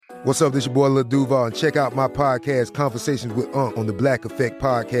What's up, this your boy Lil Duval, and check out my podcast, Conversations with Unc, on the Black Effect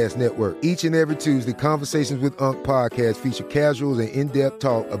Podcast Network. Each and every Tuesday, Conversations with Unc podcast feature casuals and in-depth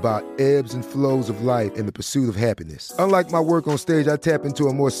talk about ebbs and flows of life and the pursuit of happiness. Unlike my work on stage, I tap into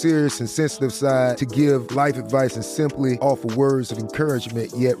a more serious and sensitive side to give life advice and simply offer words of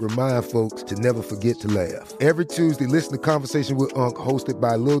encouragement, yet remind folks to never forget to laugh. Every Tuesday, listen to Conversations with Unc, hosted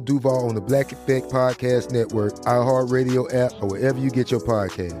by Lil Duval on the Black Effect Podcast Network, iHeartRadio app, or wherever you get your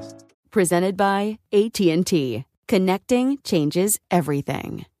podcasts. Presented by AT&T. Connecting changes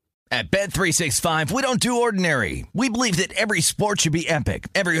everything. At Bet365, we don't do ordinary. We believe that every sport should be epic.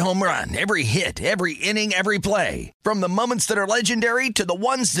 Every home run, every hit, every inning, every play. From the moments that are legendary to the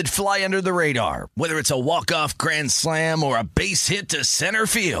ones that fly under the radar. Whether it's a walk-off grand slam or a base hit to center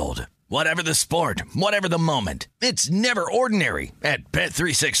field. Whatever the sport, whatever the moment. It's never ordinary at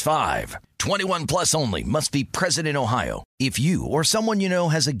Bet365. 21 plus only. Must be present in Ohio. If you or someone you know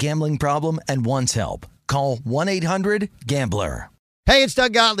has a gambling problem and wants help, call 1-800-GAMBLER. Hey, it's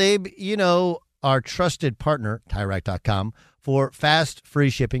Doug Gottlieb. You know our trusted partner, TireRack.com, for fast, free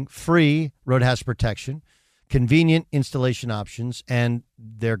shipping, free road hazard protection, convenient installation options, and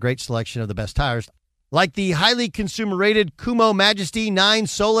their great selection of the best tires, like the highly consumer-rated Kumo Majesty 9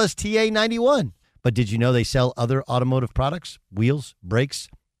 Solus TA91. But did you know they sell other automotive products? Wheels, brakes,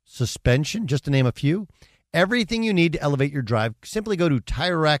 suspension, just to name a few. Everything you need to elevate your drive. Simply go to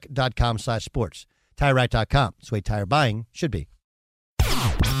TireRack.com/sports. TireRack.com. It's the way tire buying should be.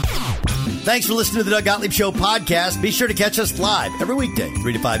 Thanks for listening to the Doug Gottlieb Show podcast. Be sure to catch us live every weekday,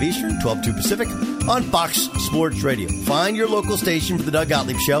 3 to 5 Eastern, 12 to 2 Pacific, on Fox Sports Radio. Find your local station for the Doug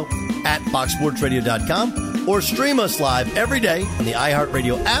Gottlieb Show at foxsportsradio.com or stream us live every day on the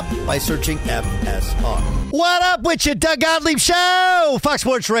iHeartRadio app by searching FSR. What up with you, Doug Gottlieb Show? Fox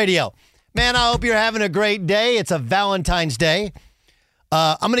Sports Radio. Man, I hope you're having a great day. It's a Valentine's Day.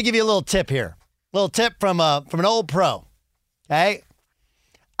 I'm going to give you a little tip here. A little tip from an old pro. Okay?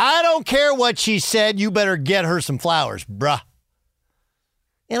 I don't care what she said. You better get her some flowers, bruh.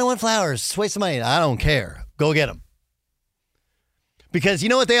 You don't want flowers. It's a waste of money. I don't care. Go get them. Because you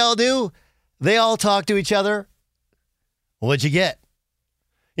know what they all do? They all talk to each other. What'd you get?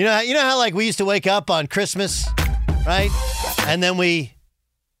 You know how like we used to wake up on Christmas, right? And then when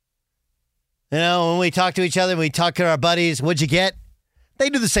we talk to each other, we talk to our buddies, what'd you get?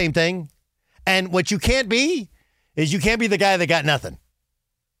 They do the same thing. And what you can't be is you can't be the guy that got nothing.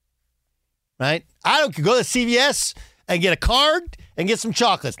 Right? I don't go to CVS and get a card and get some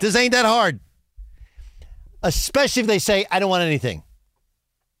chocolates. This ain't that hard. Especially if they say, I don't want anything.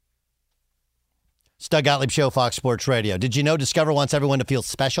 It's Doug Gottlieb Show, Fox Sports Radio. Did you know Discover wants everyone to feel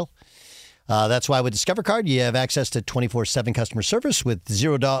special? That's why with Discover Card, you have access to 24/7 customer service with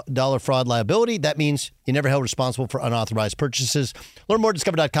 $0 fraud liability. That means you're never held responsible for unauthorized purchases. Learn more at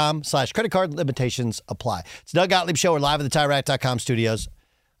discover.com/credit card. Limitations apply. It's Doug Gottlieb Show. We're live at the TireRack.com studios.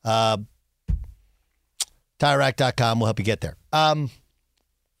 TireRack.com will help you get there.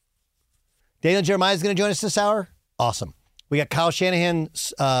 Daniel Jeremiah is going to join us this hour. Awesome. We got Kyle Shanahan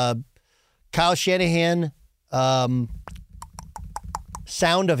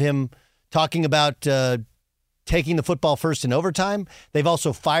sound of him talking about taking the football first in overtime. They've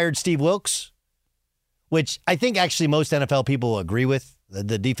also fired Steve Wilkes, which I think actually most NFL people will agree with.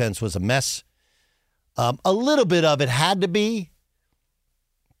 The defense was a mess. A little bit of it had to be.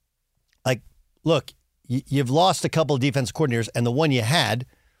 Like, look, you've lost a couple of defensive coordinators, and the one you had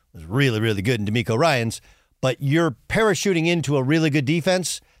was really, really good in DeMeco Ryans, but you're parachuting into a really good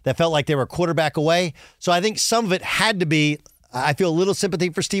defense that felt like they were a quarterback away. So I think some of it had to be, I feel a little sympathy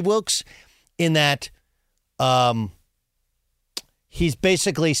for Steve Wilkes in that he's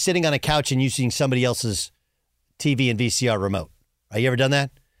basically sitting on a couch and using somebody else's TV and VCR remote. Have you ever done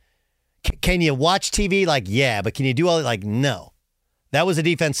that? Can you watch TV? Like, yeah, but can you do all that? Like, no. That was a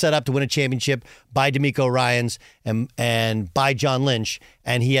defense set up to win a championship by DeMeco Ryans and by John Lynch,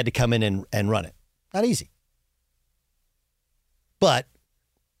 and he had to come in and run it. Not easy. But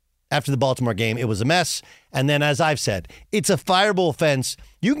after the Baltimore game, it was a mess. And then, as I've said, it's a fireable offense.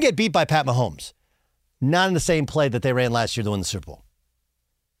 You can get beat by Pat Mahomes. Not in the same play that they ran last year to win the Super Bowl.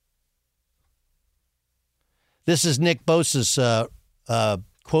 This is Nick Bosa's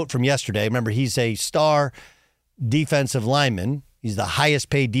quote from yesterday. Remember, he's a star defensive lineman. He's the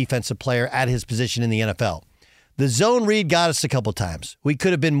highest paid defensive player at his position in the NFL. The zone read got us a couple times. We could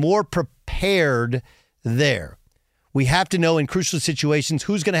have been more prepared there. We have to know in crucial situations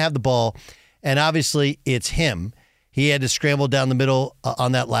who's going to have the ball, and obviously it's him. He had to scramble down the middle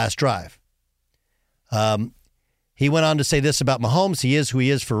on that last drive. He went on to say this about Mahomes. He is who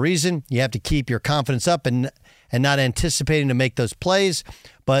he is for a reason. You have to keep your confidence up and and not anticipating to make those plays.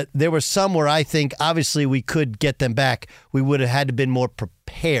 But there were some where I think, obviously, we could get them back. We would have had to been more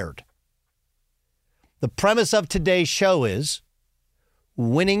prepared. The premise of today's show is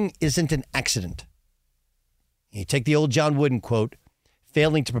winning isn't an accident. You take the old John Wooden quote,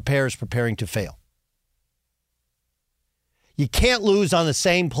 failing to prepare is preparing to fail. You can't lose on the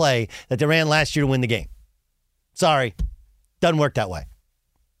same play that they ran last year to win the game. Sorry, doesn't work that way.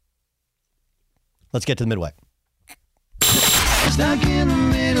 Let's get to the Midway. Stuck in the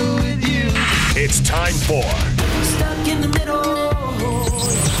middle with you. It's time for Stuck in the middle.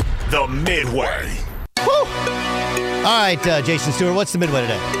 the Midway. Woo! All right, Jason Stewart, what's the Midway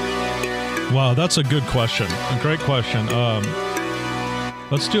today? Wow, that's a good question. A great question.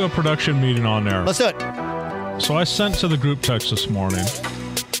 Let's do a production meeting on there. Let's do it. So I sent to the group text this morning,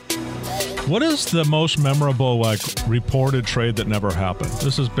 what is the most memorable, reported trade that never happened?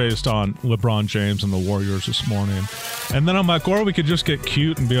 This is based on LeBron James and the Warriors this morning. And then I'm like, or we could just get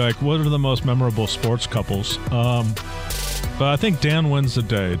cute and be like, what are the most memorable sports couples? But I think Dan wins the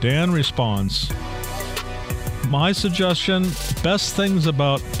day. Dan responds, my suggestion, best things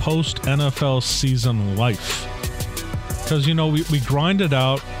about post-NFL season life. Because, we grind it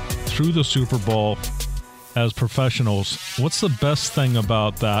out through the Super Bowl as professionals. What's the best thing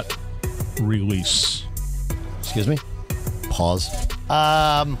about that release? Excuse me? Pause.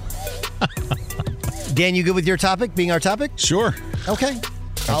 Dan, you good with your topic being our topic? Sure. Okay.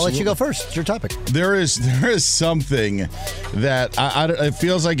 I'll let you go first. It's your topic. There is something that it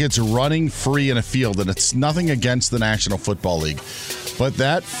feels like it's running free in a field, and it's nothing against the National Football League. But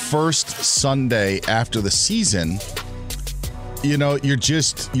that first Sunday after the season,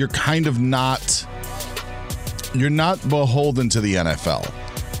 you're kind of not beholden to the NFL.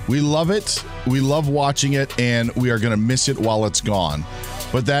 We love it. We love watching it, and we are going to miss it while it's gone.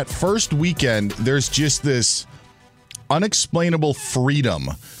 But that first weekend, there's just this unexplainable freedom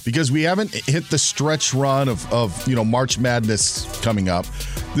because we haven't hit the stretch run of March Madness coming up.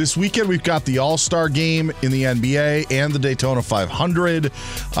 This weekend we've got the All-Star game in the NBA and the Daytona 500.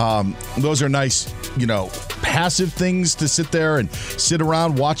 Those are nice, passive things to sit there and sit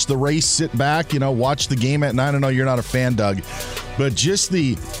around, watch the race, sit back, watch the game at night. I know you're not a fan, Doug, but just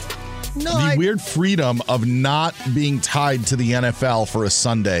the weird freedom of not being tied to the NFL for a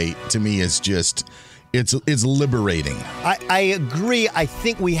Sunday to me is just it's liberating. I agree. I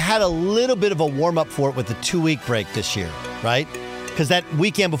think we had a little bit of a warm-up for it with the 2-week break this year, right? Because that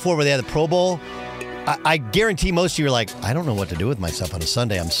weekend before where they had the Pro Bowl, I guarantee most of you are like, I don't know what to do with myself on a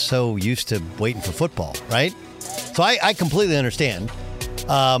Sunday. I'm so used to waiting for football, right? So I completely understand.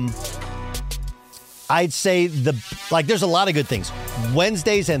 I'd say there's a lot of good things.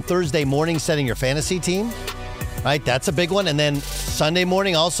 Wednesdays and Thursday mornings setting your fantasy team, right? That's a big one. And then Sunday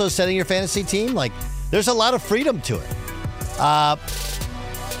morning also setting your fantasy team. There's a lot of freedom to it.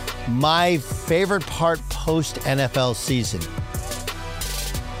 My favorite part post-NFL season.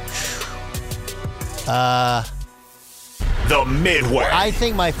 The Midway. I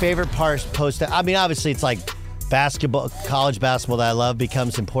think my favorite part obviously it's like basketball, college basketball that I love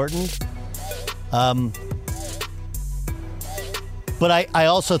becomes important. But I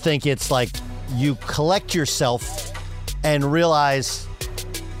also think it's like you collect yourself and realize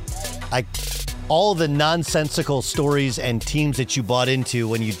all the nonsensical stories and teams that you bought into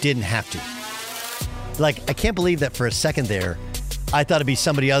when you didn't have to. I can't believe that for a second there, I thought it'd be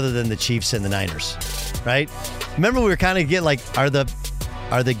somebody other than the Chiefs and the Niners, right? Remember we were kind of getting are the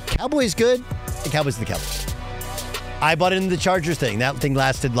Cowboys good? The Cowboys are the Cowboys. I bought into the Chargers thing. That thing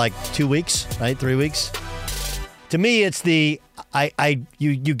lasted 2 weeks, right? 3 weeks. To me, it's you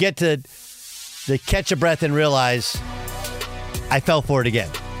get to catch a breath and realize I fell for it again.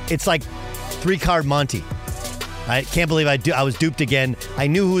 It's like 3-card Monty. I can't believe I was duped again. I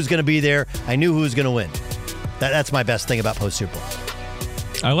knew who was going to be there. I knew who was going to win. That's my best thing about post-Super Bowl.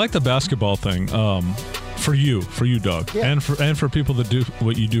 I like the basketball thing for you, Doug, yeah. and for people that do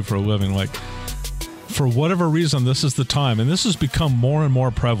what you do for a living. For whatever reason, this is the time, and this has become more and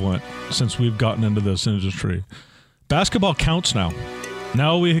more prevalent since we've gotten into this industry. Basketball counts now.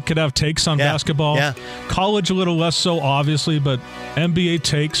 Now we could have takes on basketball. Yeah. College a little less so, obviously, but NBA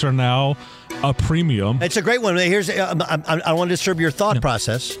takes are now a premium. It's a great one. Here's I don't want to disturb your thought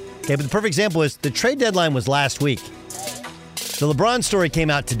process. Okay, but the perfect example is the trade deadline was last week. The LeBron story came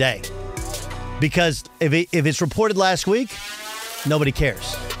out today because if it's reported last week, nobody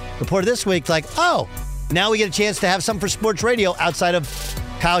cares. Reported this week, now we get a chance to have something for sports radio outside of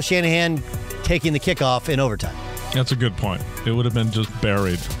Kyle Shanahan taking the kickoff in overtime. That's a good point. It would have been just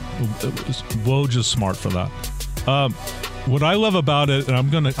buried. Woj is smart for that. what I love about it, and I'm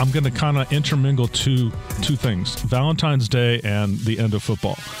gonna kind of intermingle two things: Valentine's Day and the end of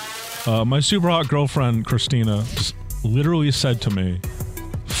football. My super hot girlfriend Christina just literally said to me,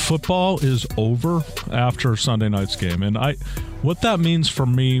 "Football is over after Sunday night's game," and what that means for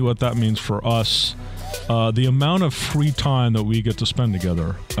me, what that means for us, the amount of free time that we get to spend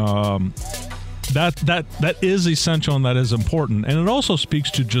together. That is essential and that is important. And it also speaks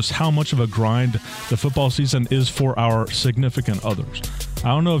to just how much of a grind the football season is for our significant others. I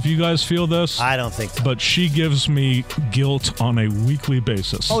don't know if you guys feel this. I don't think so. But she gives me guilt on a weekly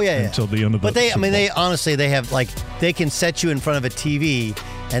basis. Until the end of the But they honestly, they have, like, they can set you in front of a TV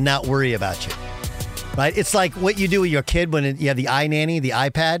and not worry about you. Right? It's like what you do with your kid when you have the iNanny, the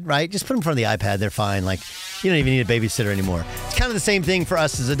iPad, right? Just put them in front of the iPad. They're fine. Like, you don't even need a babysitter anymore. It's kind of the same thing for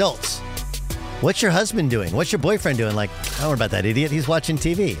us as adults. What's your husband doing? What's your boyfriend doing? Like, I don't worry about that idiot. He's watching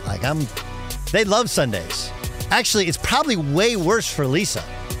TV. Like, they love Sundays. Actually, it's probably way worse for Lisa,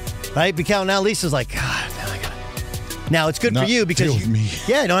 right? Because now Lisa's like, God, now I gotta. Now it's good for you because deal with me.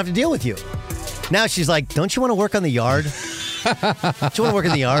 I don't have to deal with you. Now she's like, don't you want to work on the yard? Don't you want to work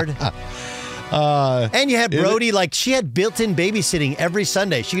in the yard? And you had Brody, like, she had built-in babysitting every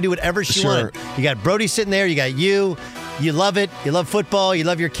Sunday. She could do whatever she wanted. You got Brody sitting there. You got you. You love it. You love football. You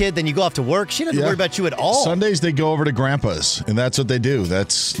love your kid. Then you go off to work. She doesn't worry about you at all. Sundays they go over to Grandpa's, and that's what they do.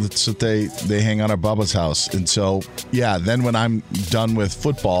 That's what they hang out at Bubba's house. And so, then when I'm done with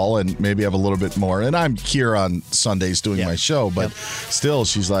football and maybe have a little bit more, and I'm here on Sundays doing my show, but still,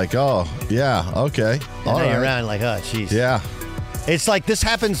 she's like, oh, yeah, okay. All right. You're around like, oh, jeez. Yeah. It's like this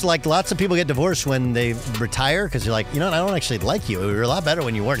happens, like lots of people get divorced when they retire because you're like, you know what, I don't actually like you. We were a lot better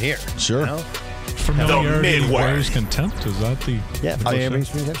when you weren't here. Sure. You know? Familiarity wears contempt. Is that the... Yeah, familiarity brings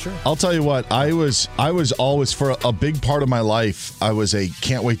contempt, sure. I'll tell you what, I was always, for a big part of my life, I was a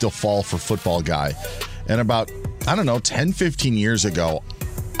can't wait till fall for football guy. And about, 10, 15 years ago,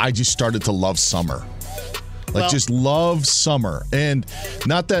 I just started to love summer. Just love summer. And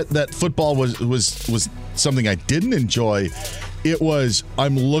not that football was something I didn't enjoy. It was,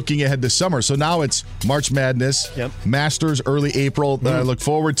 I'm looking ahead to summer. So now it's March Madness, Masters early April that I look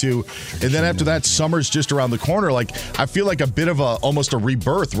forward to. And then after that, summer's just around the corner. Like, I feel like a bit of almost a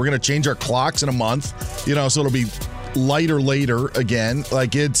rebirth. We're going to change our clocks in a month, so it'll be lighter later again.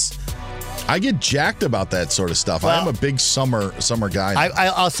 Like, I get jacked about that sort of stuff. I'm a big summer guy.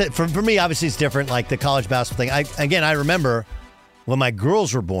 I'll say, for me, obviously it's different, like the college basketball thing. I remember when my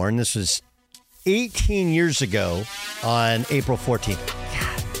girls were born, this was 18 years ago on April 14th.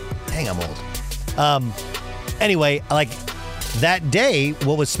 God, dang, I'm old. Anyway, like that day,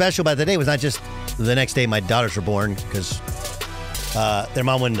 what was special about the day was not just the next day my daughters were born, because their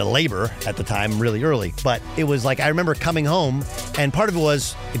mom went into labor at the time really early. But it was like, I remember coming home, and part of it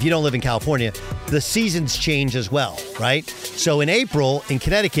was, if you don't live in California, the seasons change as well, right? So in April in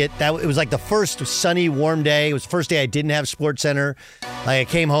Connecticut, it was like the first sunny, warm day. It was the first day I didn't have Sports Center. Like, I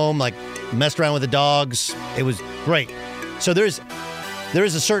came home, like, messed around with the dogs. It was great. So there is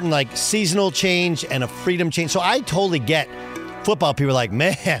a certain, like, seasonal change and a freedom change. So I totally get football. People are like,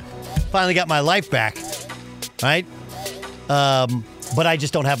 man, finally got my life back, right? But I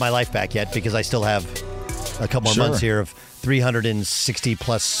just don't have my life back yet because I still have a couple more months here of 360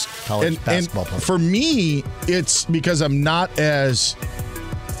 plus college basketball players. For me, it's because I'm not as,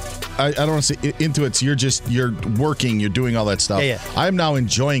 I don't want to say into it. So you're working, you're doing all that stuff. Yeah. I'm now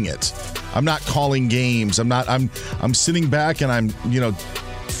enjoying it. I'm not calling games. I'm sitting back and I'm,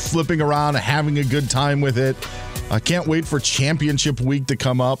 flipping around and having a good time with it. I can't wait for championship week to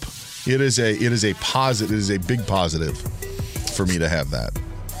come up. It is a positive. It is a big positive for me to have that.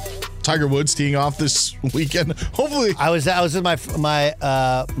 Tiger Woods teeing off this weekend. Hopefully, I was with my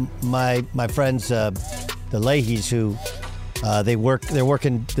friends, the Leahys, who they're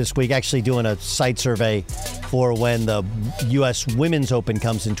working this week, actually doing a site survey for when the U.S. Women's Open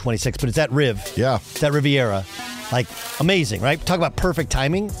comes in 26. But it's at Riv. Yeah, it's at Riviera. Like, amazing, right? Talk about perfect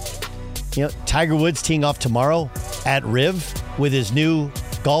timing. Tiger Woods teeing off tomorrow at Riv with his new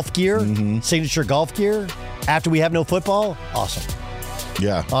golf gear, signature golf gear. After we have no football, awesome.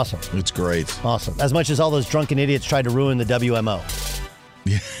 Yeah. Awesome. It's great. Awesome. As much as all those drunken idiots tried to ruin the WMO.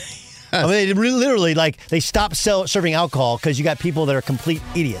 Yeah. I mean, they literally, like, they stopped serving alcohol because you got people that are complete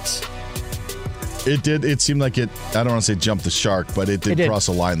idiots. It seemed like it, I don't want to say jumped the shark, but it did cross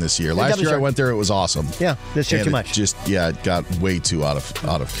a line this year. Last year I went there, it was awesome. Yeah, this year too much. It got way too out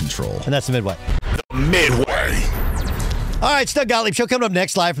of control. And that's the Midway. The Midway. All right, it's Doug Gottlieb Show coming up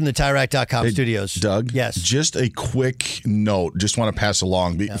next, live from the TireRack.com studios. Doug? Yes. Just a quick note. Just want to pass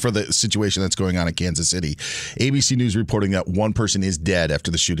along for the situation that's going on in Kansas City. ABC News reporting that one person is dead after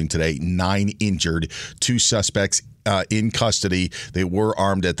the shooting today, 9 injured, 2 suspects in custody. They were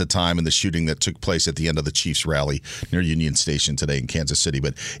armed at the time in the shooting that took place at the end of the Chiefs rally near Union Station today in Kansas City.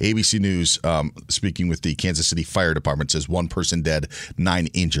 But ABC News, speaking with the Kansas City Fire Department, says 1 person dead, 9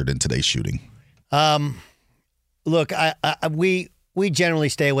 injured in today's shooting. Look, we generally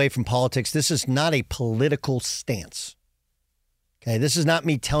stay away from politics. This is not a political stance. Okay, this is not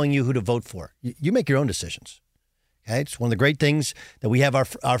me telling you who to vote for. You make your own decisions. Okay, it's one of the great things that we have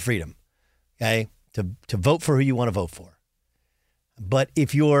our freedom. Okay, to vote for who you want to vote for. But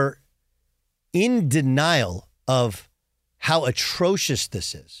if you're in denial of how atrocious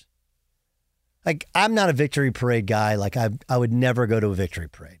this is, like I'm not a victory parade guy. Like I would never go to a victory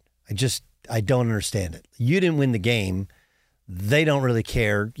parade. I don't understand it. You didn't win the game. They don't really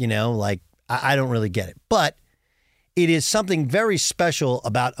care. Like I don't really get it. But it is something very special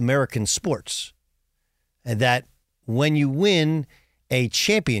about American sports, and that when you win a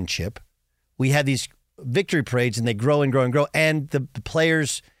championship, we have these victory parades and they grow and grow and grow. And the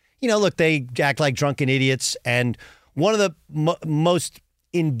players, look, they act like drunken idiots. And one of the most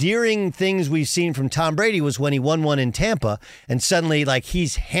endearing things we've seen from Tom Brady was when he won one in Tampa and suddenly like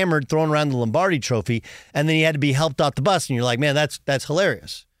he's hammered, throwing around the Lombardi trophy. And then he had to be helped off the bus. And you're like, man, that's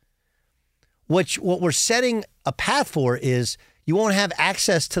hilarious. What we're setting a path for is you won't have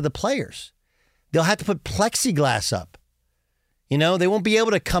access to the players. They'll have to put plexiglass up. They won't be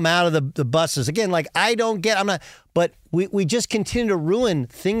able to come out of the buses. Again, like but we just continue to ruin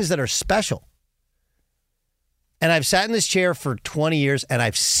things that are special. And I've sat in this chair for 20 years and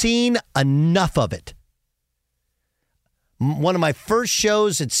I've seen enough of it. One of my first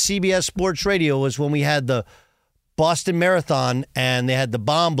shows at CBS Sports Radio was when we had the Boston Marathon and they had the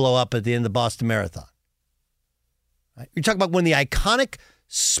bomb blow up at the end of the Boston Marathon. Right? You're talking about one of the iconic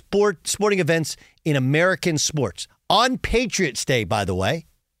sporting events in American sports. On Patriots Day, by the way.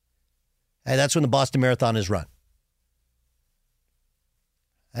 And that's when the Boston Marathon is run.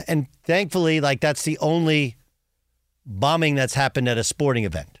 And thankfully, like that's the only bombing that's happened at a sporting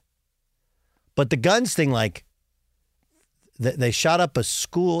event. But the guns thing, like they shot up a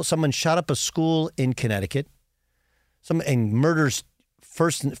school. Someone shot up a school in Connecticut. And murders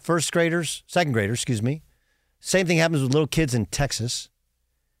second graders, excuse me. Same thing happens with little kids in Texas.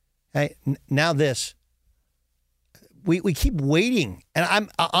 Hey, now this. We keep waiting. And I'm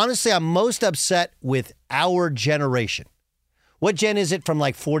most upset with our generation. What gen is it from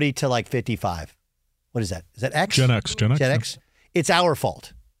like 40 to like 55? What is that? Is that X? Gen X. Gen X. It's our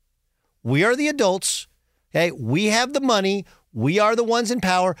fault. We are the adults. Okay, we have the money. We are the ones in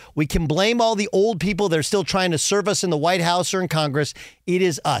power. We can blame all the old people that are still trying to serve us in the White House or in Congress. It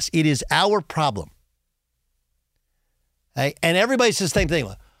is us. It is our problem. Okay? And everybody says the same thing.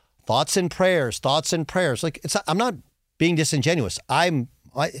 Thoughts and prayers. Like I'm not being disingenuous.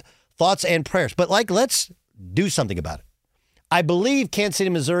 Thoughts and prayers. But like, let's do something about it. I believe Kansas City,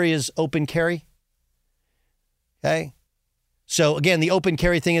 Missouri is open carry. Okay. So again, the open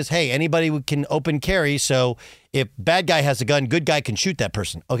carry thing is, hey, anybody can open carry. So if bad guy has a gun, good guy can shoot that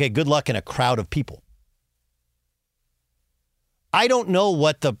person. Okay, good luck in a crowd of people. I don't know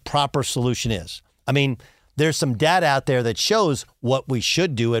what the proper solution is. I mean, there's some data out there that shows what we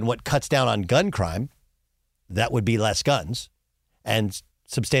should do and what cuts down on gun crime. That would be less guns and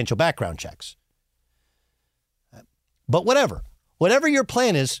substantial background checks. But whatever your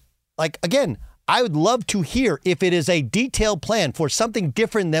plan is, like, again, I would love to hear if it is a detailed plan for something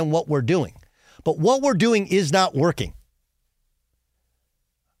different than what we're doing. But what we're doing is not working.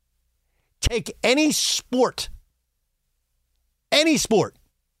 Take any sport, anyone.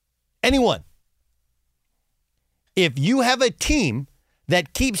 If you have a team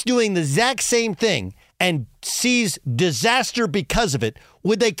that keeps doing the exact same thing and sees disaster because of it,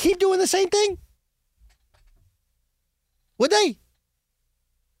 would they keep doing the same thing? Would they?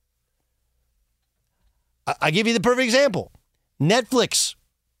 I give you the perfect example. Netflix.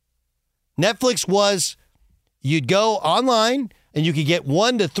 Netflix was, you'd go online and you could get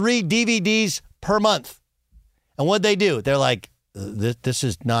 1 to 3 DVDs per month. And what'd they do? They're like, this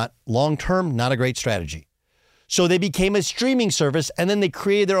is not long-term, not a great strategy. So they became a streaming service and then they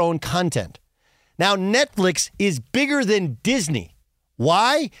created their own content. Now Netflix is bigger than Disney.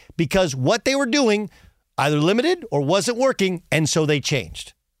 Why? Because what they were doing either limited or wasn't working, and so they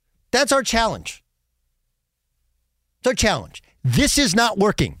changed. That's our challenge. It's our challenge. This is not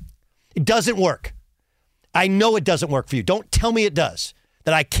working. It doesn't work. I know it doesn't work for you. Don't tell me it does.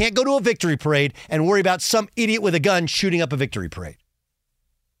 That I can't go to a victory parade and worry about some idiot with a gun shooting up a victory parade.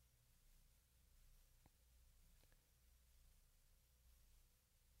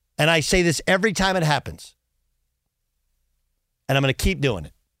 And I say this every time it happens. And I'm going to keep doing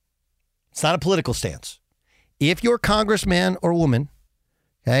it. It's not a political stance. If your congressman or woman,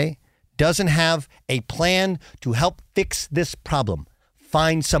 okay, doesn't have a plan to help fix this problem,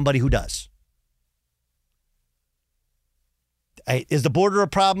 find somebody who does. Is the border a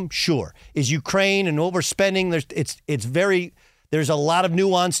problem? Sure. Is Ukraine and what we're spending? There's a lot of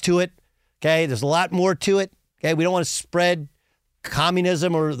nuance to it. Okay, there's a lot more to it. Okay, we don't want to spread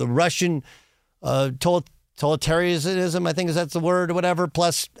communism or the Russian totalitarianism. I think that's the word or whatever.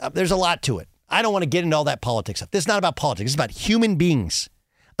 Plus, there's a lot to it. I don't want to get into all that politics stuff. This is not about politics. It's about human beings,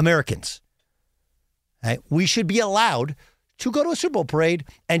 Americans. Right? We should be allowed to go to a Super Bowl parade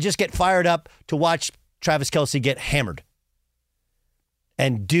and just get fired up to watch Travis Kelce get hammered.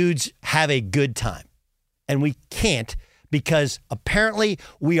 And dudes have a good time. And we can't because apparently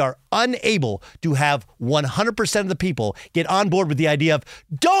we are unable to have 100% of the people get on board with the idea of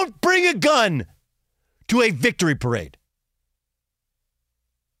don't bring a gun to a victory parade.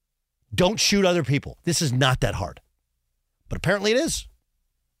 Don't shoot other people. This is not that hard. But apparently it is.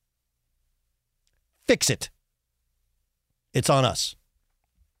 Fix it. It's on us.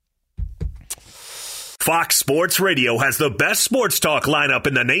 Fox Sports Radio has the best sports talk lineup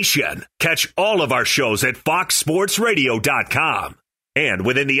in the nation. Catch all of our shows at foxsportsradio.com. And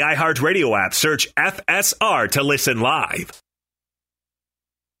within the iHeartRadio app, search FSR to listen live.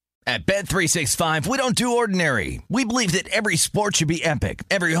 At Bet365, we don't do ordinary. We believe that every sport should be epic.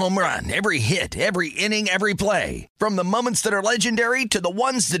 Every home run, every hit, every inning, every play. From the moments that are legendary to the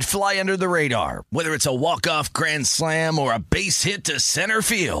ones that fly under the radar. Whether it's a walk-off grand slam or a base hit to center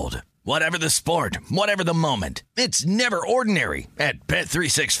field. Whatever the sport, whatever the moment, it's never ordinary at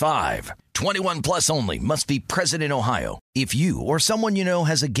Bet365. 21 plus only. Must be present in Ohio. If you or someone you know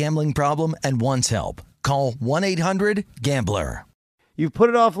has a gambling problem and wants help, call 1-800-GAMBLER. You've put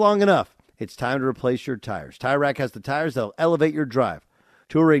it off long enough. It's time to replace your tires. Tire Rack has the tires that'll elevate your drive.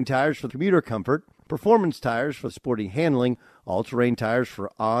 Touring tires for commuter comfort, performance tires for sporty handling, all-terrain tires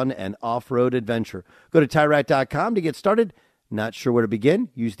for on- and off-road adventure. Go to TireRack.com to get started. Not sure where to begin?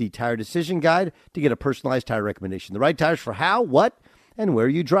 Use the Tire Decision Guide to get a personalized tire recommendation. The right tires for how, what, and where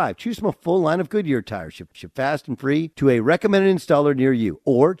you drive. Choose from a full line of Goodyear tires. Ship fast and free to a recommended installer near you.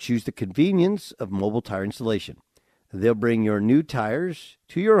 Or choose the convenience of mobile tire installation. They'll bring your new tires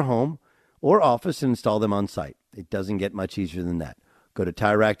to your home or office and install them on site. It doesn't get much easier than that. Go to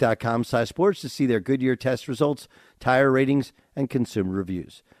TireRack.com/sports to see their Goodyear test results, tire ratings, and consumer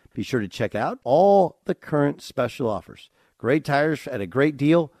reviews. Be sure to check out all the current special offers. Great tires at a great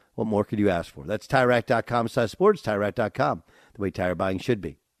deal. What more could you ask for? That's TireRack.com/sports, TireRack.com, the way tire buying should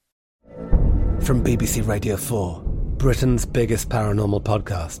be. From BBC Radio 4, Britain's biggest paranormal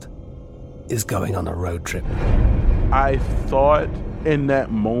podcast is going on a road trip. I thought in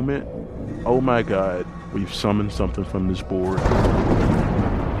that moment, oh my God, we've summoned something from this board.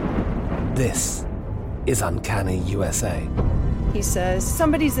 This is Uncanny USA. He says,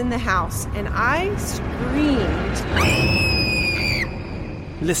 somebody's in the house, and I screamed.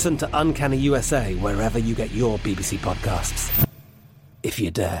 Listen to Uncanny USA wherever you get your BBC podcasts, if you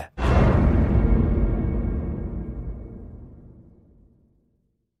dare.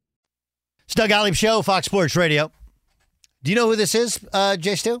 It's Doug Gottlieb Show, Fox Sports Radio. Do you know who this is,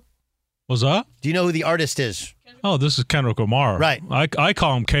 Jay Stu? What's that? Do you know who the artist is? Oh, this is Kendrick Lamar. Right. I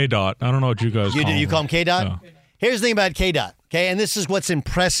call him K-Dot. I don't know what you guys call him. You call him K-Dot? Yeah. Here's the thing about K-Dot, okay? And this is what's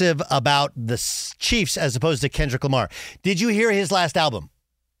impressive about the Chiefs as opposed to Kendrick Lamar. Did you hear his last album?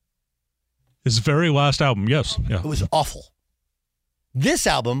 His very last album, yes. Yeah. It was awful. This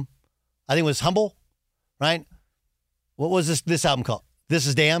album, I think, was Humble, right? What was this album called? This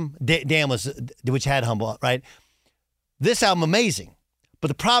is Damn? Damn was, which had Humble, right? This album, amazing. But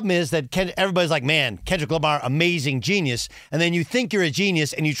the problem is that everybody's like, man, Kendrick Lamar, amazing genius. And then you think you're a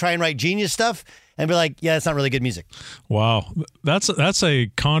genius and you try and write genius stuff and be like, yeah, it's not really good music. Wow. That's a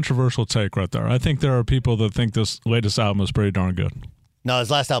controversial take right there. I think there are people that think this latest album is pretty darn good. No,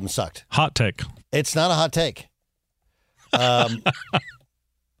 his last album sucked. Hot take. It's not a hot take.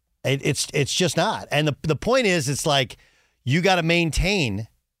 It's just not. And the point is, it's like you got to maintain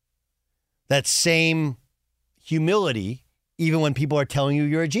that same humility even when people are telling you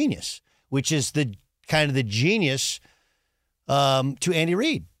you're a genius, which is the kind of the genius to Andy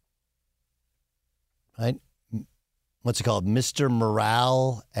Reid. Right? What's it called? Mr.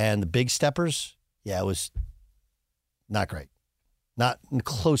 Morale and the Big Steppers? Yeah, it was not great. Not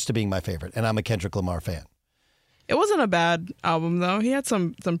close to being my favorite. And I'm a Kendrick Lamar fan. It wasn't a bad album, though. He had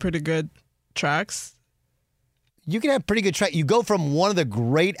some pretty good tracks. You can have pretty good tracks. You go from one of the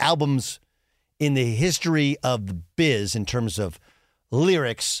great albums in the history of the biz in terms of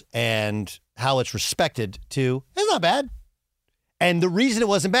lyrics and how it's respected to, it's not bad. And the reason it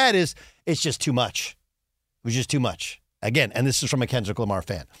wasn't bad is it's just too much. was just too much. Again, and this is from a Kendrick Lamar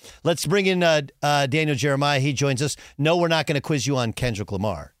fan. Let's bring in Daniel Jeremiah. He joins us. No, we're not going to quiz you on Kendrick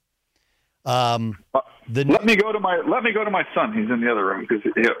Lamar. Let me go to my son. He's in the other room because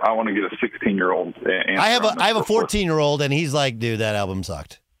I want to get a 16-year-old. I have a 14-year-old, and he's like, dude, that album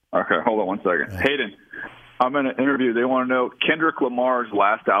sucked. Okay, hold on 1 second. Right. Hayden, I'm in an interview. They want to know Kendrick Lamar's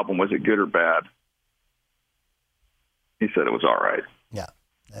last album, was it good or bad? He said it was all right. Yeah,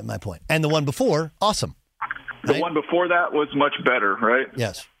 that's my point. And the one before, awesome. The one before that was much better, right?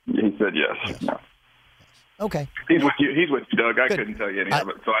 Yes. He said yes. Yeah. Okay. He's with you. He's with Doug. I couldn't tell you any of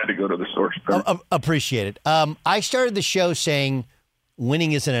it, so I had to go to the source. Appreciate it. I started the show saying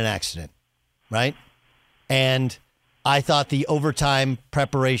winning isn't an accident, right? And I thought the overtime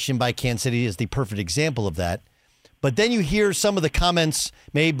preparation by Kansas City is the perfect example of that. But then you hear some of the comments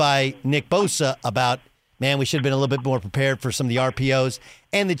made by Nick Bosa about, man, we should have been a little bit more prepared for some of the RPOs.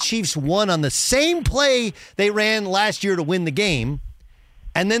 And the Chiefs won on the same play they ran last year to win the game.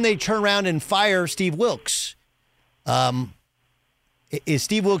 And then they turn around and fire Steve Wilks. Is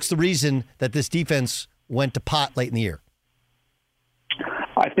Steve Wilks the reason that this defense went to pot late in the year?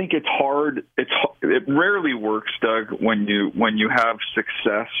 I think it's hard. It rarely works, Doug, when you have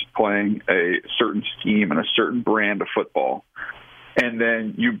success playing a certain scheme and a certain brand of football. And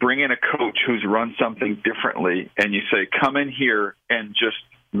then you bring in a coach who's run something differently, and you say, come in here and just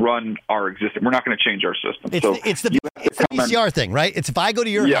run our existing. We're not going to change our system. It's the PCR thing, right? It's if I go to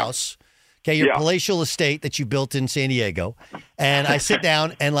your house, okay, your palatial estate that you built in San Diego, and I sit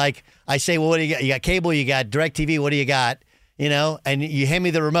down and, like, I say, well, what do you got? You got cable, you got DirecTV, what do you got? You know, and you hand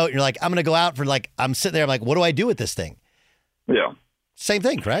me the remote, and you're like, I'm going to go out for, like, I'm sitting there, I'm like, what do I do with this thing? Yeah. Same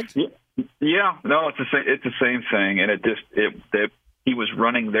thing, correct? Yeah. No, it's the same thing, and he was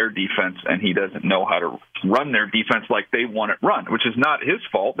running their defense, and he doesn't know how to run their defense like they want it run, which is not his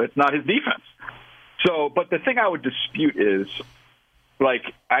fault. That's not his defense. So, but the thing I would dispute is, like,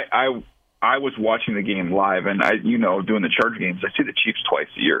 I was watching the game live, and doing the Charger games, I see the Chiefs twice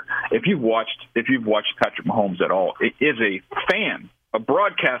a year. If you've watched Patrick Mahomes at all, it is a fan, a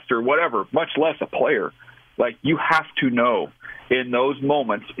broadcaster, whatever, much less a player. Like, you have to know in those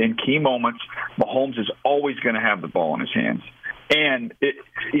moments, in key moments, Mahomes is always going to have the ball in his hands. And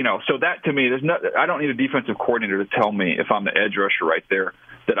so that to me, I don't need a defensive coordinator to tell me if I'm the edge rusher right there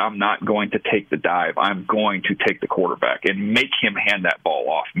that I'm not going to take the dive. I'm going to take the quarterback and make him hand that ball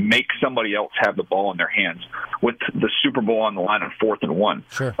off. Make somebody else have the ball in their hands with the Super Bowl on the line on 4th and 1.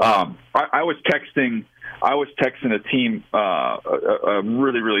 Sure. I was texting a team, a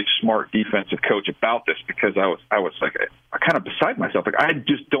really, really smart defensive coach about this because I was like, I kind of beside myself. Like, I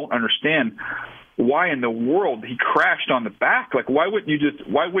just don't understand why in the world he crashed on the back. Like, why wouldn't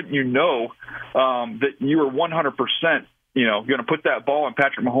you know that you were 100%, going to put that ball in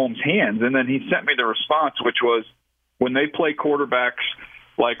Patrick Mahomes' hands? And then he sent me the response, which was, when they play quarterbacks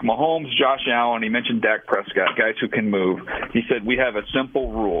like Mahomes, Josh Allen, he mentioned Dak Prescott, guys who can move. He said, we have a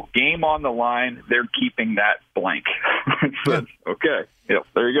simple rule. Game on the line, they're keeping that blank. So, okay. Yep,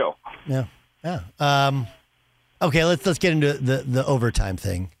 there you go. Yeah. Okay, let's get into the overtime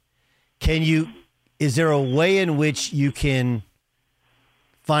thing. Is there a way in which you can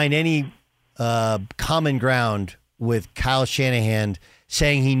find any common ground with Kyle Shanahan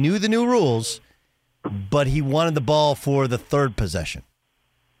saying he knew the new rules, but he wanted the ball for the third possession?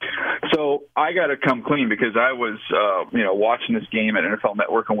 So I got to come clean because I was, watching this game at NFL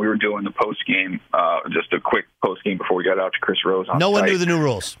Network, and we were doing the post game, just a quick post game before we got out to Chris Rose. No one knew the new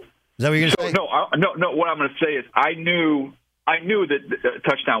rules. Is that what you're going to say? No. What I'm going to say is I knew that the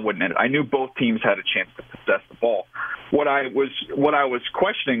touchdown wouldn't end it. I knew both teams had a chance to possess the ball. What I was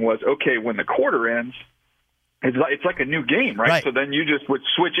questioning was, okay, when the quarter ends, it's like a new game, right? So then you just would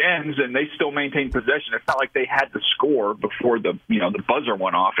switch ends, and they still maintain possession. It's not like they had to score before the buzzer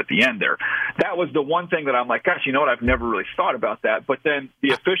went off at the end there. That was the one thing that I'm like, gosh, you know what? I've never really thought about that. But then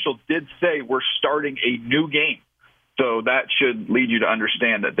the official did say we're starting a new game. So that should lead you to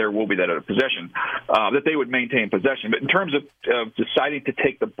understand that there will be that other possession, that they would maintain possession. But in terms of deciding to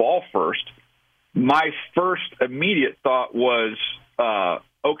take the ball first, my first immediate thought was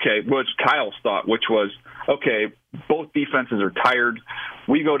Kyle's thought, which was, okay, both defenses are tired.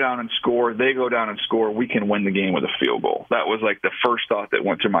 We go down and score. They go down and score. We can win the game with a field goal. That was like the first thought that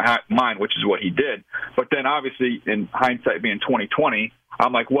went through my mind, which is what he did. But then obviously in hindsight being 2020,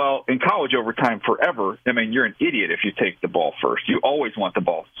 I'm like, well, in college overtime forever, I mean, you're an idiot if you take the ball first. You always want the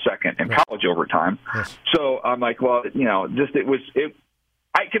ball second in college overtime. Yes. So I'm like, well,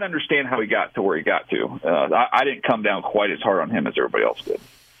 I can understand how he got to where he got to. I didn't come down quite as hard on him as everybody else did.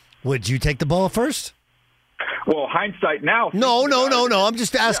 Would you take the ball first? Well, hindsight now. No. I'm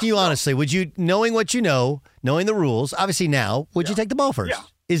just asking you honestly. Would you, knowing what you know, knowing the rules, obviously now, would you take the ball first? Yeah.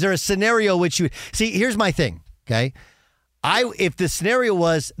 Is there a scenario which you see? Here's my thing. Okay, if the scenario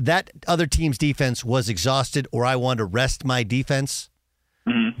was that other team's defense was exhausted, or I wanted to rest my defense,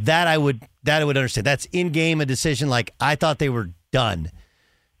 that I would understand. That's in game a decision. Like I thought they were done.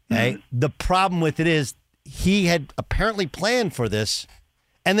 Okay. The problem with it is he had apparently planned for this.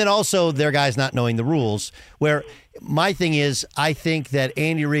 And then also their guys not knowing the rules, where my thing is, I think that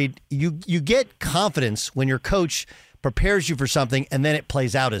Andy Reid, you get confidence when your coach prepares you for something and then it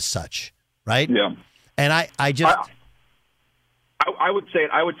plays out as such, right? Yeah. And I would say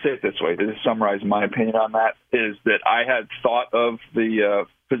it this way, to summarize my opinion on that, is that I had thought of the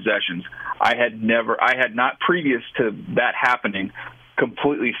possessions. I had not previous to that happening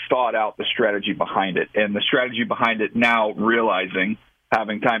completely thought out the strategy behind it. And the strategy behind it now, realizing,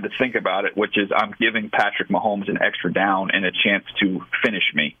 having time to think about it, which is I'm giving Patrick Mahomes an extra down and a chance to finish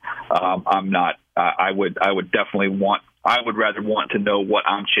me. I would rather want to know what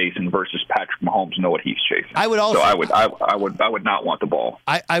I'm chasing versus Patrick Mahomes know what he's chasing. I would not want the ball.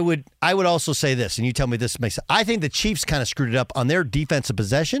 I would also say this, and you tell me this makes sense. I think the Chiefs kind of screwed it up on their defensive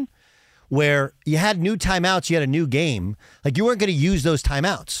possession, where you had new timeouts, you had a new game. Like you weren't going to use those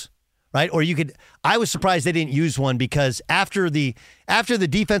timeouts. Right? Or you could. I was surprised they didn't use one, because after the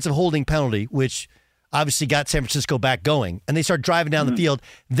defensive holding penalty, which obviously got San Francisco back going, and they start driving down the field,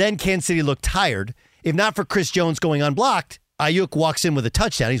 then Kansas City looked tired. If not for Chris Jones going unblocked, Ayuk walks in with a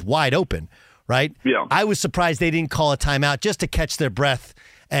touchdown. He's wide open, right? Yeah. I was surprised they didn't call a timeout just to catch their breath,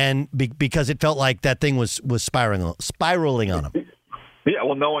 and because it felt like that thing was spiraling on them. Yeah,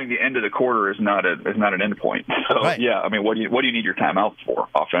 well, knowing the end of the quarter is not an end point. So, right. Yeah, I mean, what do you need your timeouts for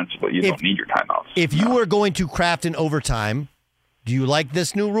offensively? You don't need your timeouts. If you were going to craft an overtime, do you like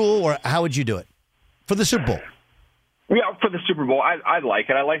this new rule, or how would you do it for the Super Bowl? Yeah, for the Super Bowl, I like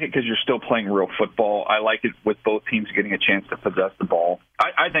it. I like it because you're still playing real football. I like it with both teams getting a chance to possess the ball.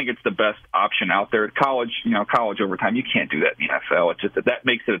 I think it's the best option out there. College overtime, you can't do that in the NFL. It's just that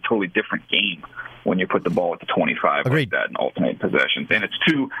makes it a totally different game when you put the ball at the 25 Agreed. like that in alternate possessions. And it's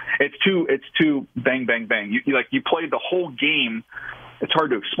too bang, bang, bang. You played the whole game. It's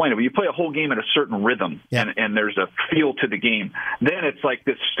hard to explain it, but you play a whole game at a certain rhythm, and there's a feel to the game. Then it's like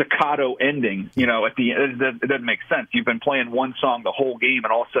this staccato ending, at the end. It doesn't make sense. You've been playing one song the whole game,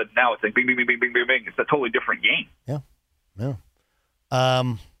 and all of a sudden now it's like bing, bing, bing, bing, bing, bing, bing. It's a totally different game. Yeah.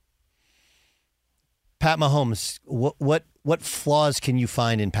 Pat Mahomes, what flaws can you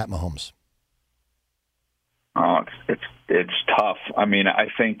find in Pat Mahomes? Oh, it's tough. I mean, I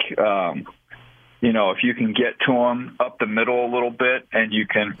think if you can get to him up the middle a little bit, and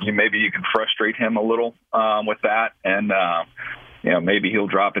maybe you can frustrate him a little with that, and maybe he'll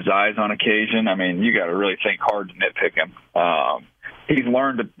drop his eyes on occasion. I mean, you got to really think hard to nitpick him. He's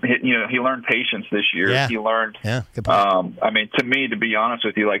learned he learned patience this year. Yeah. He learned. Yeah. Good point. I mean, to me, to be honest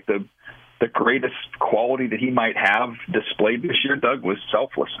with you, like the greatest quality that he might have displayed this year, Doug, was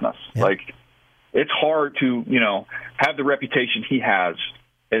selflessness. Yeah. Like, it's hard to have the reputation he has,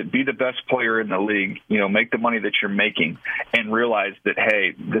 be the best player in the league, make the money that you're making, and realize that,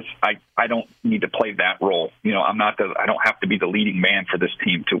 hey, I don't need to play that role. I don't have to be the leading man for this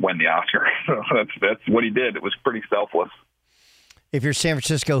team to win the Oscar. So that's what he did. It was pretty selfless. If you're San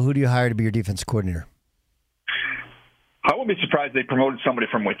Francisco, who do you hire to be your defense coordinator? I wouldn't be surprised they promoted somebody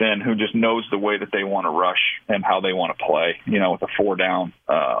from within who just knows the way that they want to rush and how they want to play, with a 4-down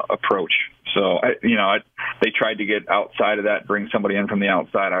approach. So, they tried to get outside of that, bring somebody in from the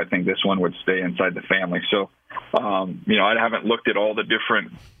outside. I think this one would stay inside the family. So, I haven't looked at all the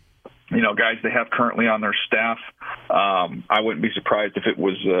different, guys they have currently on their staff. I wouldn't be surprised if it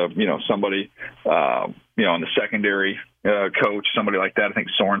was, somebody, in the secondary coach, somebody like that. I think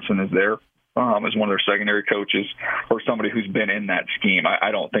Sorensen is there. As one of their secondary coaches, or somebody who's been in that scheme.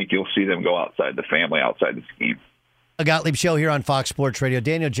 I don't think you'll see them go outside the family, outside the scheme. A Gottlieb Show here on Fox Sports Radio.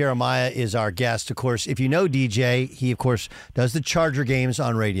 Daniel Jeremiah is our guest. Of course, if you know DJ, he, of course, does the Charger games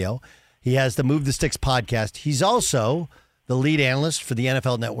on radio. He has the Move the Sticks podcast. He's also the lead analyst for the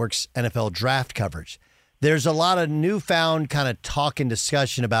NFL Network's NFL draft coverage. There's a lot of newfound kind of talk and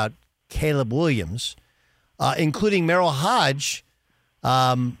discussion about Caleb Williams, including Merrill Hodge,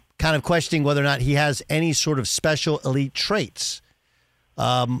 kind of questioning whether or not he has any sort of special elite traits.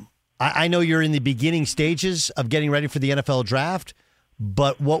 I know you're in the beginning stages of getting ready for the NFL draft,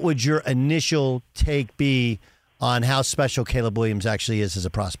 but what would your initial take be on how special Caleb Williams actually is as a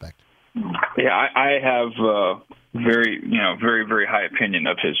prospect? Yeah, I have very, very high opinion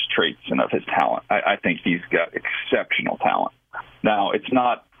of his traits and of his talent. I think he's got exceptional talent. Now it's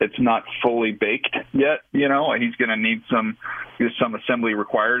not fully baked yet. You know, he's going to need some assembly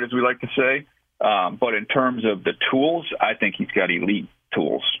required, as we like to say. But in terms of the tools, I think he's got elite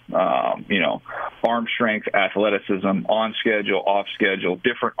tools. You know, arm strength, athleticism, on schedule, off schedule,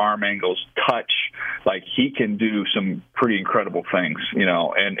 different arm angles, touch. Like, he can do some pretty incredible things, you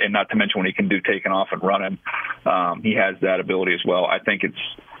know, and not to mention when he can do taking off and running, he has that ability as well. I think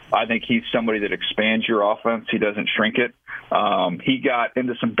he's somebody that expands your offense. He doesn't shrink it. He got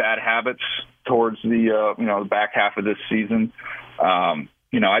into some bad habits towards the the back half of this season.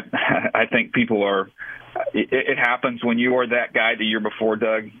 You know, I think people are. It happens when you are that guy the year before,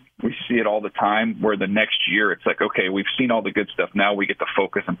 Doug. We see it all the time, where the next year it's like, okay, we've seen all the good stuff. Now we get to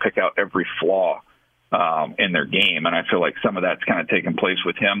focus and pick out every flaw in their game. And I feel like some of that's kind of taken place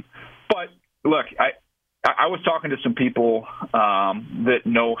with him. But look, I was talking to some people that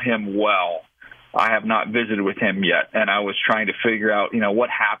know him well. I have not visited with him yet. And I was trying to figure out, you know, what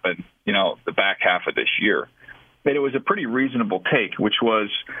happened, you know, the back half of this year. And it was a pretty reasonable take, which was,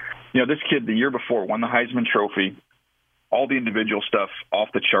 you know, this kid the year before won the Heisman Trophy, all the individual stuff off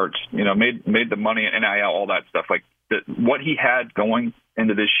the charts, you know, made the money in NIL, all that stuff. Like, what he had going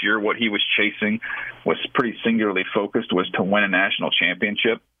into this year, what he was chasing was pretty singularly focused, was to win a national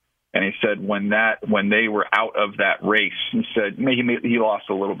championship. And he said when they were out of that race, he said he lost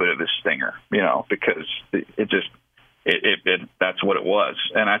a little bit of his stinger, you know, because that's what it was.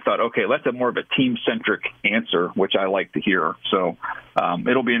 And I thought, okay, that's a more of a team-centric answer, which I like to hear. So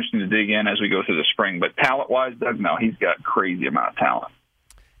it'll be interesting to dig in as we go through the spring. But talent-wise, Doug, no, he's got a crazy amount of talent.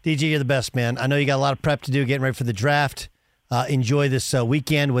 DG, you're the best, man. I know you got a lot of prep to do, getting ready for the draft. Enjoy this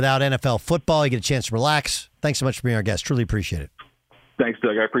weekend without NFL football. You get a chance to relax. Thanks so much for being our guest. Truly appreciate it. Thanks,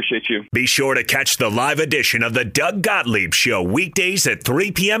 Doug. I appreciate you. Be sure to catch the live edition of the Doug Gottlieb Show weekdays at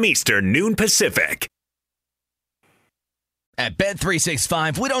 3 p.m. Eastern, noon Pacific. At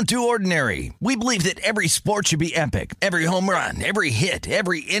Bet365, we don't do ordinary. We believe that every sport should be epic. Every home run, every hit,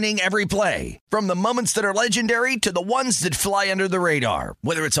 every inning, every play. From the moments that are legendary to the ones that fly under the radar.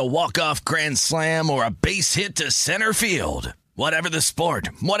 Whether it's a walk-off grand slam or a base hit to center field. Whatever the sport,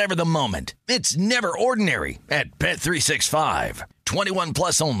 whatever the moment. It's never ordinary at Bet365. 21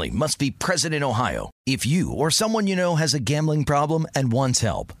 plus only. Must be present in Ohio. If you or someone you know has a gambling problem and wants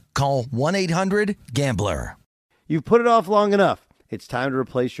help, call 1-800-GAMBLER. You've put it off long enough. It's time to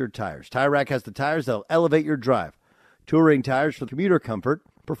replace your tires. Tire Rack has the tires that'll elevate your drive. Touring tires for commuter comfort,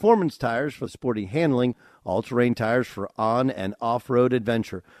 performance tires for sporty handling, all-terrain tires for on- and off-road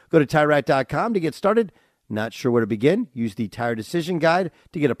adventure. Go to TireRack.com to get started. Not sure where to begin? Use the Tire Decision Guide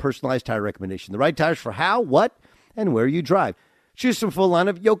to get a personalized tire recommendation. The right tires for how, what, and where you drive. Choose from full line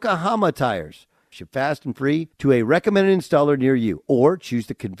of Yokohama tires. Ship fast and free to a recommended installer near you. Or choose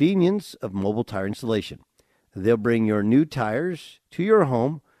the convenience of mobile tire installation. They'll bring your new tires to your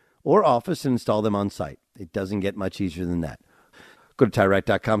home or office and install them on site. It doesn't get much easier than that. Go to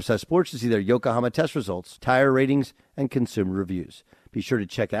TireRack.com/sports to see their Yokohama test results, tire ratings, and consumer reviews. Be sure to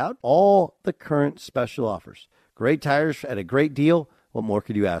check out all the current special offers. Great tires at a great deal. What more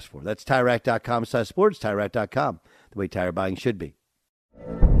could you ask for? That's TireRack.com/sports, TireRack.com, the way tire buying should be.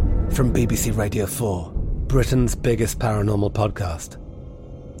 From BBC Radio 4, Britain's biggest paranormal podcast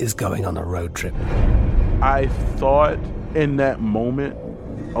is going on a road trip. I thought in that moment,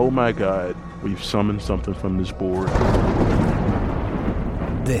 oh my God, we've summoned something from this board.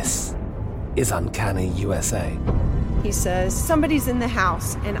 This is Uncanny USA. He says, somebody's in the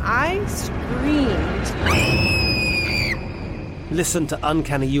house, and I screamed. Listen to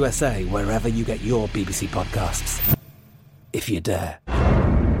Uncanny USA wherever you get your BBC podcasts, if you dare.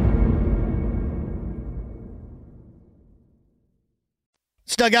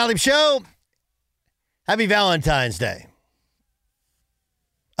 It's Doug Gottlieb Show. Happy Valentine's Day.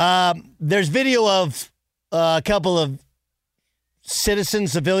 There's video of a couple of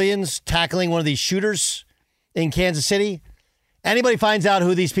civilians tackling one of these shooters in Kansas City. Anybody finds out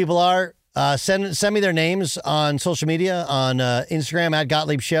who these people are, send me their names on social media, on Instagram at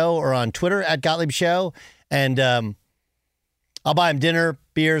Gottlieb Show or on Twitter at Gottlieb Show. And I'll buy them dinner,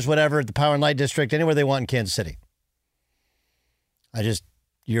 beers, whatever, at the Power and Light District, anywhere they want in Kansas City.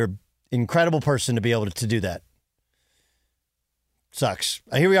 You're an incredible person to be able to do that. Sucks.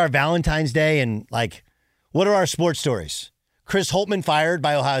 Here we are, Valentine's Day, and what are our sports stories? Chris Holtmann fired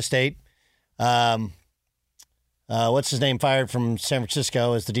by Ohio State. What's his name? Fired from San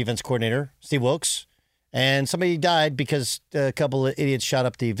Francisco as the defense coordinator, Steve Wilkes. And somebody died because a couple of idiots shot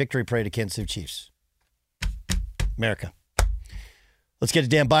up the victory parade of Kansas City Chiefs. America. Let's get to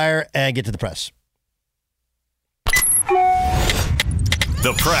Dan Byer and get to the press.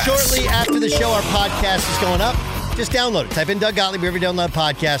 The press. Shortly after the show, our podcast is going up. Just download it. Type in Doug Gottlieb wherever you download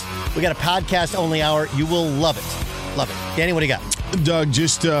podcast. We got a podcast-only hour. You will love it. Love it. Danny, what do you got? Doug,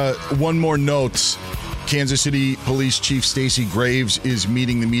 just one more note. Kansas City Police Chief Stacey Graves is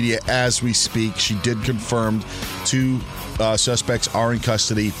meeting the media as we speak. She did confirm 2 suspects are in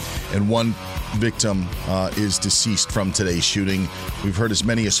custody, and 1 victim is deceased from today's shooting. We've heard as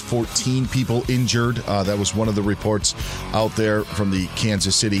many as 14 people injured. That was one of the reports out there from the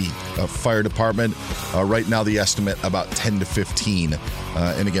Kansas City Fire Department. Right now, the estimate about 10 to 15.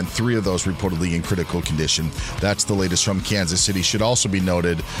 And again, 3 of those reportedly in critical condition. That's the latest from Kansas City. Should also be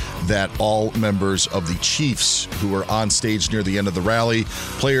noted that all members of the Chiefs who were on stage near the end of the rally,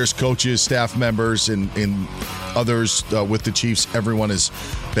 players, coaches, staff members, and others with the Chiefs, everyone has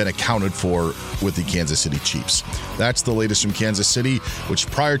been accounted for with the Kansas City Chiefs. That's the latest from Kansas City, which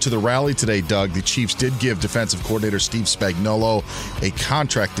prior to the rally today, Doug, the Chiefs did give defensive coordinator Steve Spagnuolo a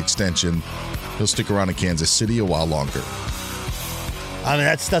contract extension. He'll stick around in Kansas City a while longer. I mean,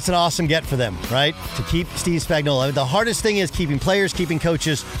 that's an awesome get for them, right? To keep Steve Spagnuolo. I mean, the hardest thing is keeping players, keeping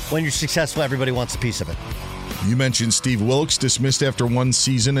coaches. When you're successful, everybody wants a piece of it. You mentioned Steve Wilks, dismissed after 1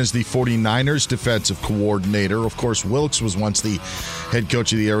 season as the 49ers defensive coordinator. Of course, Wilks was once the head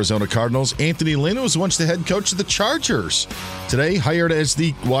coach of the Arizona Cardinals. Anthony Lynn was once the head coach of the Chargers. Today, hired as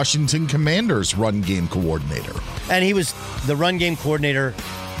the Washington Commanders run game coordinator. And he was the run game coordinator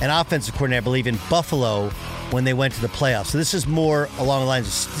and offensive coordinator, I believe, in Buffalo when they went to the playoffs. So this is more along the lines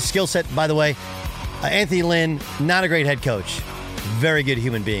of skill set. By the way, Anthony Lynn, not a great head coach. Very good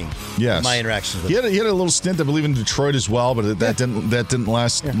human being. Yes. My interactions with him. He had a little stint, I believe, in Detroit as well, but that didn't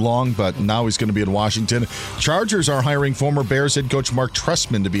last long. But now he's going to be in Washington. Chargers are hiring former Bears head coach Mark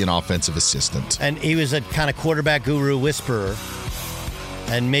Trestman to be an offensive assistant. And he was a kind of quarterback guru whisperer.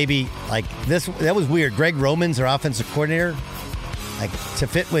 And maybe like this, that was weird. Greg Roman's their offensive coordinator. Like to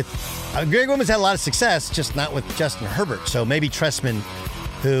fit with Greg Roman's had a lot of success, just not with Justin Herbert. So maybe Trestman,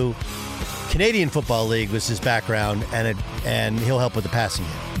 who Canadian Football League was his background, and he'll help with the passing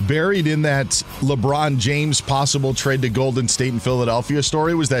game. Buried in that LeBron James possible trade to Golden State and Philadelphia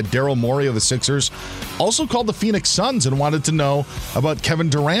story was that Daryl Morey of the Sixers also called the Phoenix Suns and wanted to know about Kevin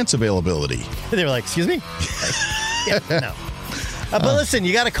Durant's availability. They were like, excuse me? No. But listen,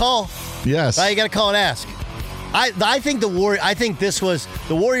 you got to call. Yes. Right? You got to call and ask. I think the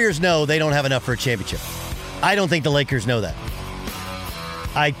Warriors know they don't have enough for a championship. I don't think the Lakers know that.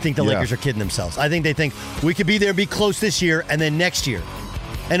 I think the Lakers are kidding themselves. I think they think we could be there, be close this year, and then next year.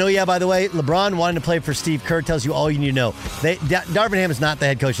 And by the way, LeBron wanting to play for Steve Kerr tells you all you need to know. Darvin Ham is not the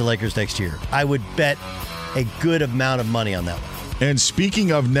head coach of the Lakers next year. I would bet a good amount of money on that one. And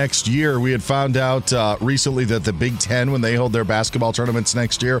speaking of next year, we had found out recently that the Big Ten, when they hold their basketball tournaments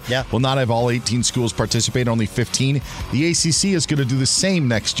next year, will not have all 18 schools participate, only 15. The ACC is going to do the same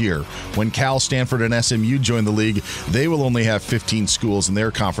next year. When Cal, Stanford, and SMU join the league, they will only have 15 schools in their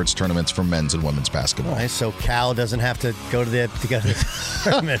conference tournaments for men's and women's basketball. All right, so Cal doesn't have to go to the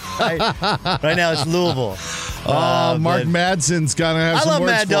tournament. Right now it's Louisville. Mark Madsen's going to have some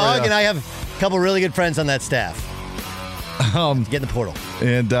words for you. I love Mad Dog, and I have a couple really good friends on that staff. Get in the portal.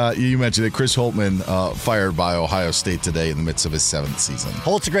 And you mentioned that Chris Holtman fired by Ohio State today in the midst of his 7th season.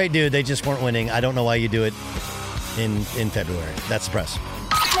 Holt's a great dude. They just weren't winning. I don't know why you do it in February. That's the press.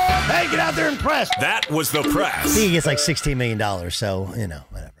 Hey, get out there and press. That was the press. He gets like $16 million, so,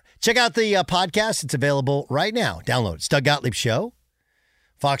 whatever. Check out the podcast. It's available right now. Download it. It's Doug Gottlieb Show,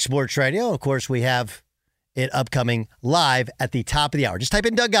 Fox Sports Radio. Of course, we have it upcoming live at the top of the hour. Just type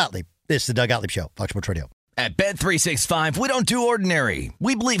in Doug Gottlieb. This is the Doug Gottlieb Show, Fox Sports Radio. At Bet365, we don't do ordinary.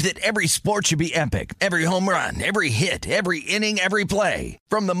 We believe that every sport should be epic. Every home run, every hit, every inning, every play.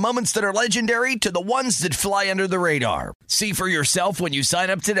 From the moments that are legendary to the ones that fly under the radar. See for yourself when you sign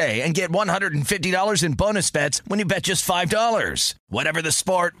up today and get $150 in bonus bets when you bet just $5. Whatever the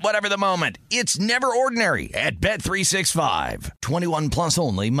sport, whatever the moment, it's never ordinary at Bet365. 21 plus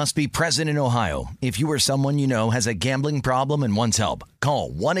only. Must be present in Ohio. If you or someone you know has a gambling problem and wants help,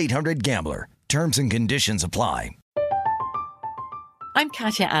 call 1-800-GAMBLER. Terms and conditions apply. I'm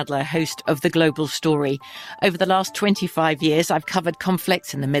Katya Adler, host of The Global Story. Over the last 25 years, I've covered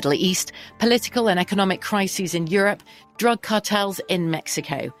conflicts in the Middle East, political and economic crises in Europe, drug cartels in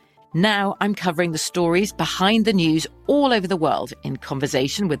Mexico. Now I'm covering the stories behind the news all over the world in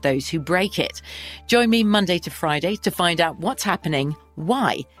conversation with those who break it. Join me Monday to Friday to find out what's happening,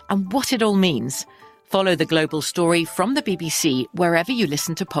 why, and what it all means. Follow The Global Story from the BBC wherever you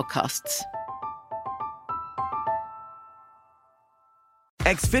listen to podcasts.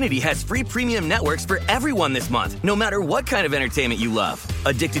 Xfinity has free premium networks for everyone this month, no matter what kind of entertainment you love.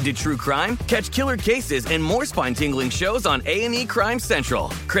 Addicted to true crime? Catch killer cases and more spine-tingling shows on A&E Crime Central.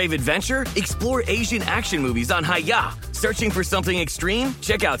 Crave adventure? Explore Asian action movies on Hi-Ya. Searching for something extreme?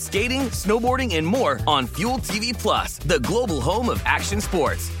 Check out skating, snowboarding, and more on Fuel TV Plus, the global home of action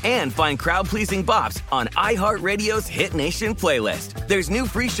sports. And find crowd-pleasing bops on iHeartRadio's Hit Nation playlist. There's new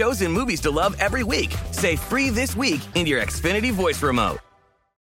free shows and movies to love every week. Say free this week in your Xfinity voice remote.